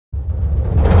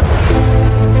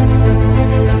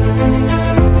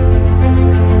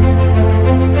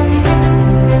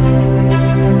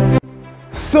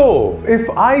if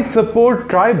I support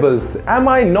tribals, am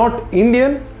I not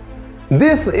Indian?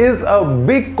 This is a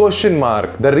big question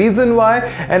mark. The reason why,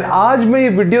 and आज मैं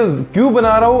ये videos क्यों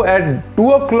बना रहा हूँ at 2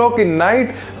 o'clock in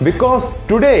night, because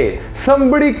today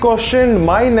somebody questioned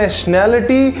my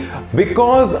nationality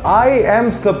because I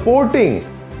am supporting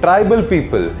tribal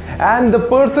people, and the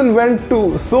person went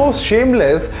to so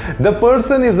shameless. The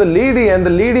person is a lady, and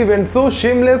the lady went so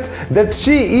shameless that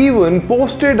she even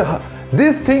posted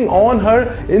this thing on her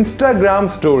Instagram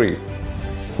story,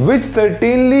 which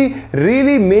certainly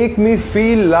really make me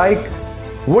feel like,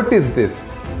 what is this?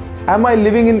 Am I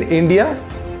living in India?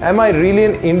 Am I really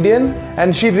an Indian?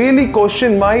 And she really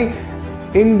questioned my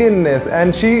Indianness,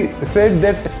 and she said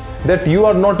that you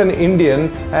are not an Indian,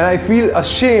 and I feel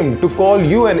ashamed to call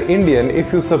you an Indian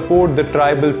if you support the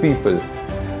tribal people.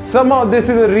 Somehow this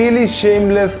is a really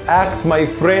shameless act, my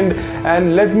friend,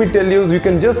 and let me tell you, you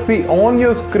can just see on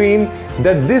your screen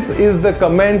that this is the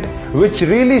comment which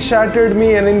really shattered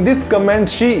me. And in this comment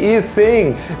she is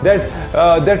saying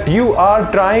that you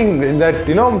are trying, that,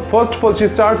 you know, first of all she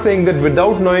starts saying that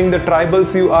without knowing the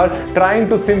tribals you are trying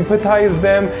to sympathize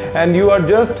them, and you are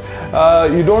just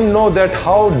you don't know that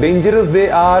how dangerous they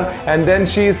are. And then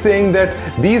she is saying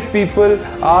that these people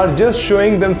are just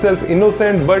showing themselves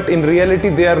innocent, but in reality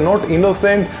they are not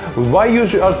innocent. Why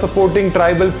you are supporting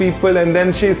tribal people? And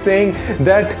then she is saying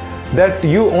that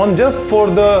you on just for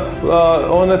the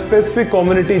on a specific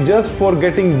community, just for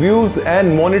getting views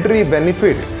and monetary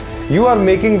benefit, you are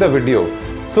making the video.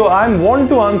 So I want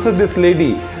to answer this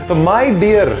lady. So my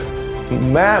dear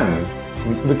ma'am,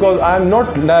 because I am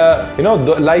not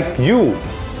like you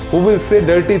who will say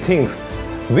dirty things.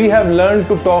 We have learned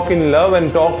to talk in love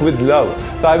and talk with love.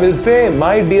 So I will say,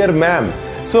 my dear ma'am.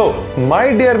 So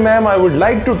my dear ma'am, I would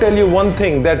like to tell you one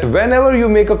thing, that whenever you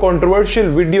make a controversial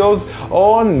videos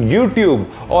on YouTube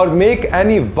or make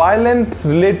any violence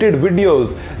related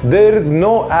videos, there is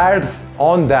no ads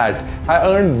on that. I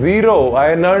earned zero,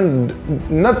 I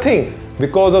earned nothing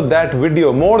because of that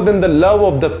video, more than the love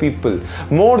of the people,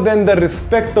 more than the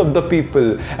respect of the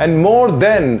people, and more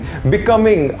than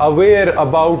becoming aware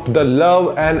about the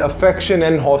love and affection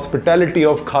and hospitality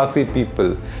of Khasi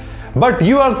people. But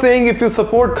you are saying, if you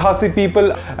support Khasi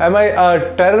people, am I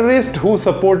a terrorist who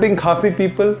supporting Khasi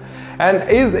people? And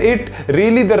is it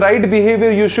really the right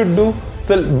behavior you should do?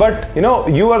 So, but you know,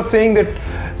 you are saying that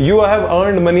you have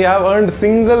earned money. I have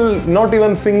earned not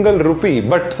even single rupee,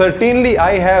 but certainly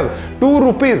I have 2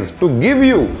 rupees to give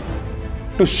you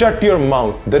to shut your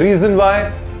mouth. The reason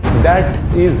why, that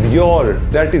is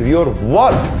your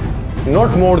worth,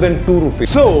 not more than 2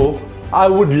 rupees. So I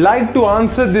would like to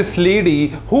answer this lady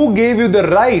who gave you the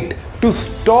right to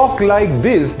talk like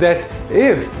this, that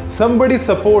if somebody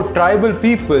support tribal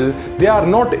people, they are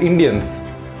not Indians.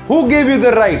 Who gave you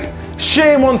the right?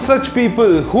 Shame on such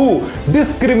people who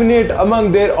discriminate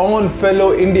among their own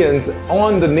fellow Indians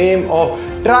on the name of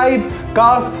tribe,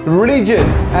 caste, religion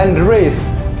and race.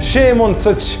 Shame on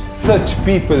such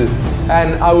people.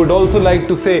 And I would also like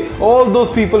to say, all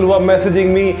those people who are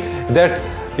messaging me that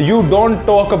you don't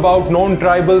talk about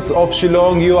non-tribals of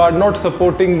Shillong, you are not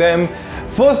supporting them.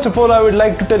 First of all, I would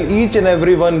like to tell each and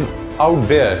everyone out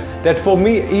there that for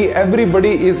me,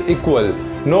 everybody is equal.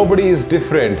 Nobody is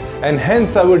different, and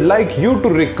hence I would like you to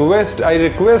request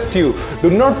you, do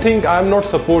not think I am not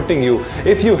supporting you.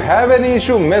 If you have any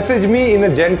issue, message me in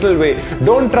a gentle way.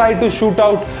 Don't try to shoot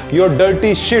out your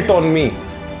dirty shit on me.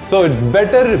 So it's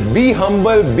better be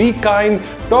humble, be kind,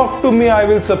 talk to me, I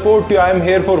will support you. I am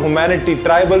here for humanity,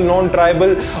 tribal,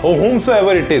 non-tribal, or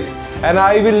whomsoever it is. And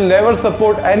I will never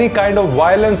support any kind of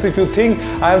violence. If you think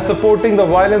I am supporting the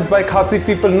violence by Khasi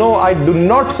people, no, I do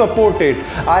not support it.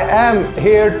 I am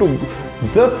here to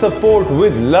just support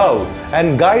with love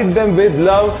and guide them with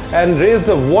love and raise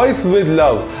the voice with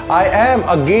love. I am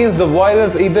against the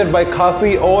violence either by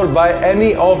Khasi or by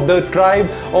any of the tribe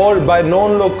or by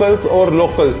non-locals or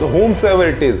locals, whomsoever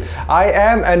it is. I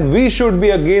am, and we should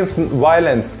be against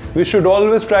violence. We should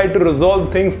always try to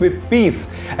resolve things with peace,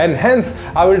 and hence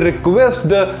I will request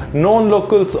the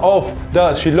non-locals of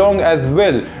the Shillong as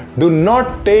well, do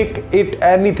not take it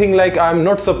anything like I am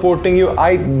not supporting you.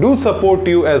 I do support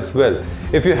you as well.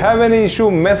 If you have any issue,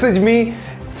 message me,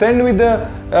 send me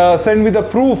the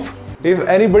proof. If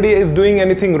anybody is doing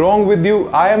anything wrong with you,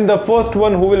 I am the first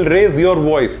one who will raise your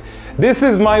voice. This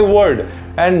is my word,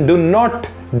 and do not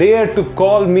dare to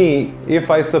call me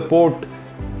if I support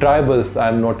tribals. I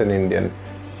am not an Indian.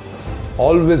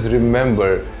 Always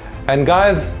remember. And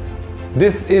guys,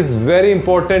 this is very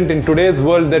important in today's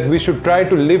world, that we should try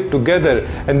to live together,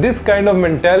 and this kind of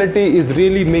mentality is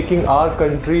really making our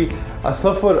country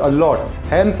suffer a lot.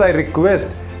 Hence I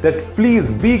request that please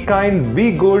be kind,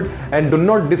 be good, and do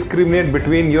not discriminate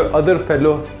between your other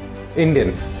fellow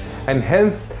Indians. And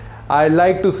hence I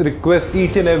like to request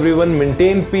each and everyone,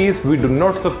 maintain peace. We do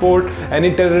not support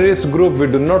any terrorist group, we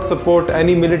do not support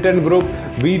any militant group,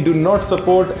 we do not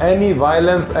support any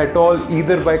violence at all,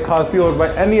 either by Khasi or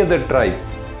by any other tribe.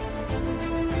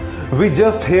 We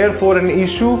just here for an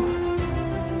issue.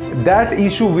 That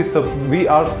issue we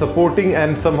are supporting,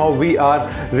 and somehow we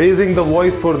are raising the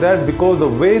voice for that, because the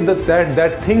way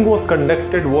that thing was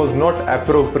conducted was not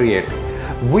appropriate.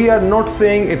 We are not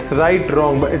saying it's right,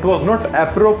 wrong, but it was not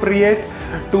appropriate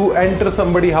to enter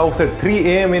somebody's house at 3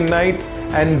 a.m. in night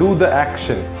and do the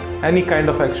action, any kind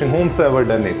of action, whomsoever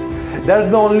done it. That's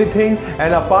the only thing.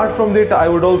 And apart from that, I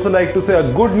would also like to say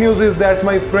a good news is that,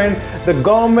 my friend, the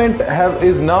government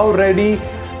is now ready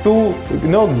to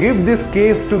give this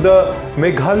case to the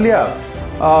Meghalaya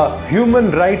Human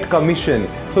Rights Commission.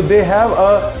 So they have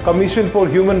a commission for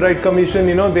Human Rights Commission,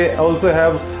 they also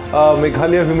have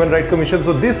Meghalaya Human Rights Commission.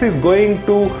 So this is going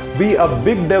to be a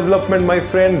big development, my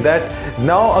friend, that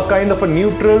now a kind of a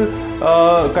neutral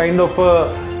kind of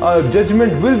a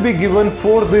judgment will be given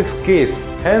for this case.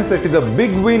 Hence it is a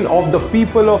big win of the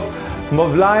people of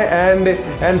Meghalaya,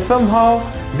 and somehow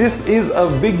this is a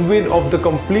big win of the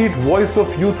complete Voice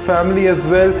of Youth family as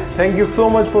well. Thank you so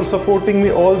much for supporting me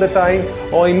all the time.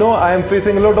 I know I am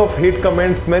facing a lot of hate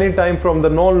comments many times from the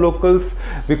non-locals,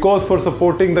 because for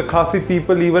supporting the Khasi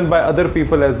people, even by other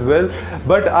people as well.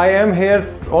 But I am here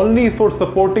only for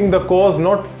supporting the cause,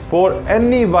 not for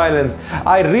any violence.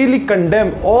 I really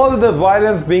condemn all the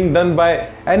violence being done by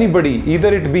anybody,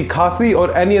 either it be Khasi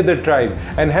or any other tribe.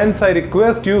 And hence I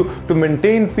request you to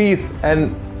maintain peace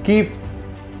and keep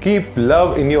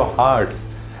love in your hearts.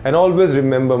 And always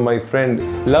remember, my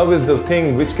friend, love is the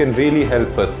thing which can really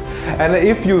help us. And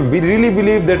if you really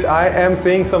believe that I am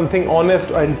saying something honest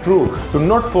and true, do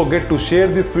not forget to share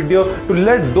this video to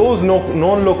let those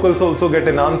non-locals also get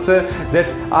an answer that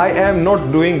I am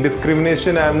not doing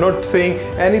discrimination. I am not saying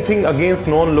anything against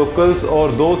non-locals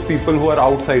or those people who are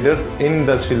outsiders in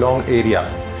the Shillong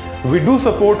area. We do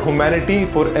support humanity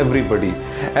for everybody,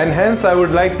 and hence I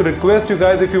would like to request you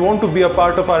guys, if you want to be a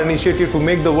part of our initiative to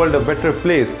make the world a better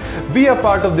place, be a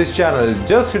part of this channel.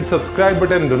 Just hit subscribe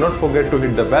button, do not forget to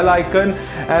hit the bell icon,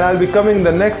 and I'll be coming in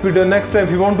the next video next time. If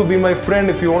you want to be my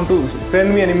friend, if you want to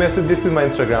send me any message, this is my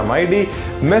Instagram ID.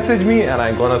 Message me and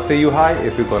I'm gonna say you hi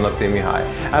if you're gonna say me hi.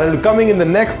 And I'll be coming in the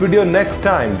next video next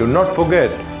time. Do not forget,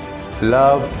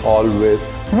 love always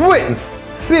wins.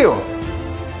 See you.